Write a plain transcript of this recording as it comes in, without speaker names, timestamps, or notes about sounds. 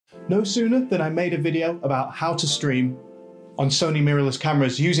No sooner than I made a video about how to stream on Sony mirrorless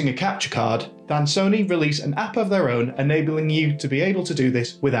cameras using a capture card than Sony released an app of their own enabling you to be able to do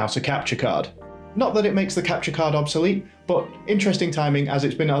this without a capture card. Not that it makes the capture card obsolete, but interesting timing as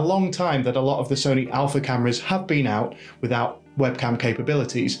it's been a long time that a lot of the Sony alpha cameras have been out without webcam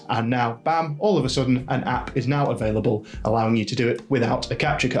capabilities, and now, bam, all of a sudden an app is now available allowing you to do it without a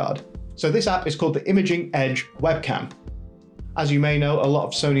capture card. So this app is called the Edge Webcam. As you may know, a lot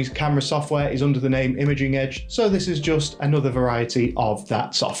of Sony's camera software is under the name Imaging Edge, so this is just another variety of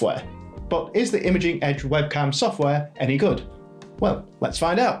that software. But is the Imaging Edge Webcam software any good? Well, let's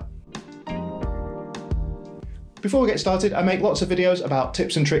find out. Before we get started, I make lots of videos about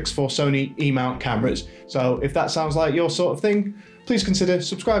tips and tricks for Sony E-mount cameras, so if that sounds like your sort of thing, please consider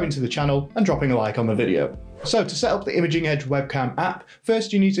subscribing to the channel and dropping a like on the video. So to set up the Imaging Edge Webcam app,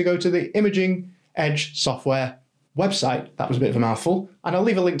 first you need to go to the Imaging Edge software website. That was a bit of a mouthful, and I'll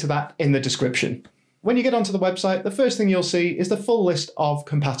leave a link to that in the description. When you get onto the website, the first thing you'll see is the full list of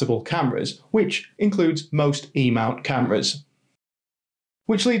compatible cameras, which includes most E-mount cameras.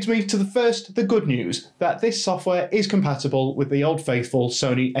 Which leads me to the good news, that this software is compatible with the old faithful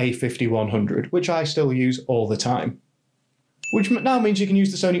Sony a5100, which I still use all the time. Which now means you can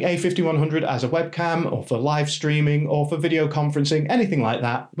use the Sony a5100 as a webcam, or for live streaming, or for video conferencing, anything like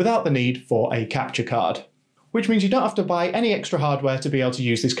that, without the need for a capture card. Which means you don't have to buy any extra hardware to be able to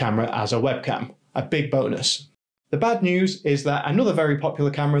use this camera as a webcam. A big bonus. The bad news is that another very popular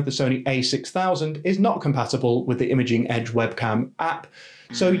camera, the Sony a6000, is not compatible with the Imaging Edge Webcam app,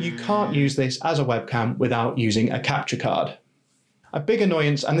 so you can't use this as a webcam without using a capture card. A big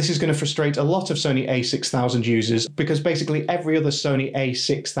annoyance, and this is going to frustrate a lot of Sony a6000 users, because basically every other Sony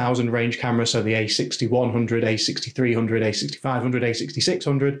a6000 range camera, so the a6100, a6300, a6500,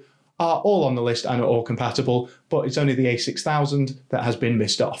 a6600, are all on the list and are all compatible, but it's only the a6000 that has been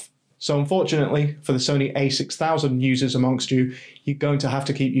missed off. So unfortunately, for the Sony a6000 users amongst you, you're going to have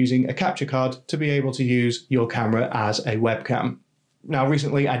to keep using a capture card to be able to use your camera as a webcam. Now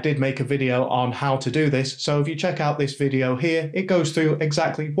recently I did make a video on how to do this, so if you check out this video here, it goes through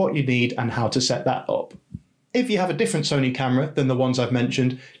exactly what you need and how to set that up. If you have a different Sony camera than the ones I've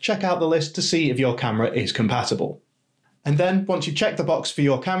mentioned, check out the list to see if your camera is compatible. And then, once you check the box for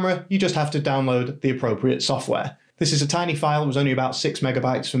your camera, you just have to download the appropriate software. This is a tiny file, it was only about 6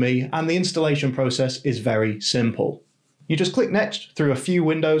 megabytes for me, and the installation process is very simple. You just click next through a few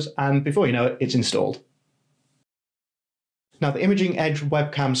windows, and before you know it, it's installed. Now, the Imaging Edge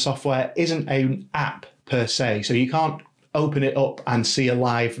Webcam software isn't an app per se, so you can't open it up and see a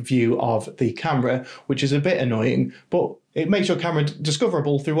live view of the camera, which is a bit annoying, but it makes your camera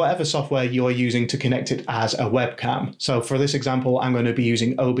discoverable through whatever software you're using to connect it as a webcam. So for this example, I'm going to be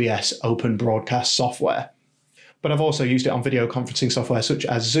using OBS Open Broadcast software. But I've also used it on video conferencing software such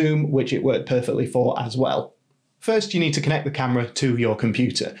as Zoom, which it worked perfectly for as well. First, you need to connect the camera to your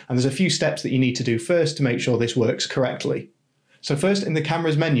computer, and there's a few steps that you need to do first to make sure this works correctly. So first, in the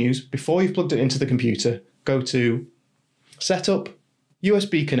camera's menus, before you've plugged it into the computer, go to Setup,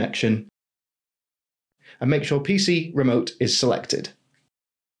 USB Connection, and make sure PC Remote is selected.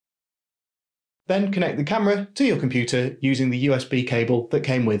 Then connect the camera to your computer using the USB cable that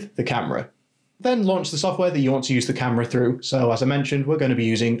came with the camera. Then launch the software that you want to use the camera through, so as I mentioned, we're going to be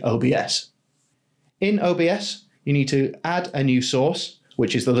using OBS. In OBS, you need to add a new source,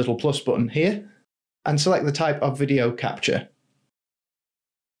 which is the little plus button here, and select the type of video capture.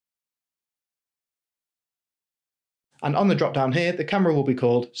 And on the drop down here, the camera will be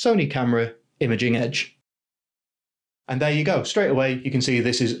called Sony Camera Imaging Edge. And there you go, straight away you can see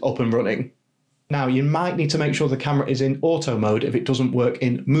this is up and running. Now you might need to make sure the camera is in auto mode if it doesn't work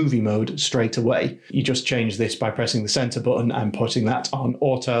in movie mode straight away. You just change this by pressing the center button and putting that on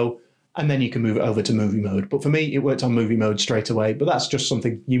auto, and then you can move it over to movie mode. But for me, it worked on movie mode straight away, but that's just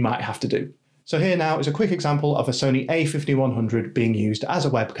something you might have to do. So here now is a quick example of a Sony a5100 being used as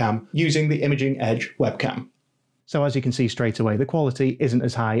a webcam using the Imaging Edge Webcam. So as you can see straight away, the quality isn't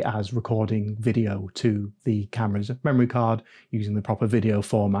as high as recording video to the camera's memory card using the proper video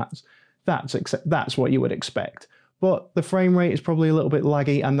formats. That's what you would expect. But the frame rate is probably a little bit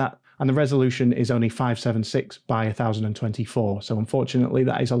laggy, and the resolution is only 576 by 1024. So unfortunately,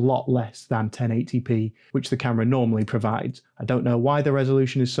 that is a lot less than 1080p, which the camera normally provides. I don't know why the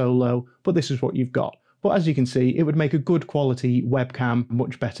resolution is so low, but this is what you've got. But as you can see, it would make a good quality webcam,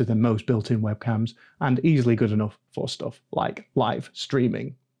 much better than most built-in webcams, and easily good enough for stuff like live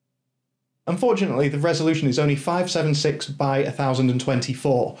streaming. Unfortunately, the resolution is only 576 by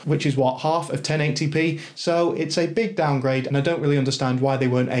 1024, which is what, half of 1080p, so it's a big downgrade, and I don't really understand why they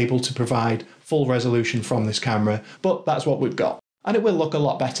weren't able to provide full resolution from this camera, but that's what we've got. and it will look a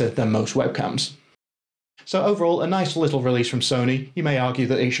lot better than most webcams. So overall, a nice little release from Sony. You may argue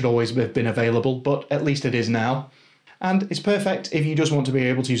that it should always have been available, but at least it is now. And it's perfect if you just want to be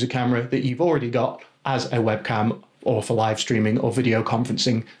able to use a camera that you've already got as a webcam, or for live streaming or video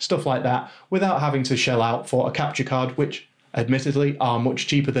conferencing, stuff like that, without having to shell out for a capture card, which admittedly are much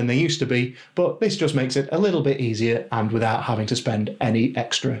cheaper than they used to be, but this just makes it a little bit easier and without having to spend any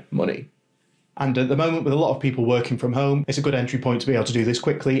extra money. And at the moment, with a lot of people working from home, it's a good entry point to be able to do this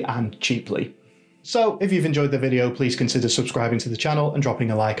quickly and cheaply. So if you've enjoyed the video, please consider subscribing to the channel and dropping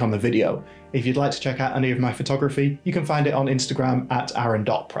a like on the video. If you'd like to check out any of my photography, you can find it on Instagram at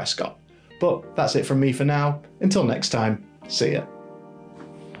aaron.prescott. But that's it from me for now. Until next time, see ya.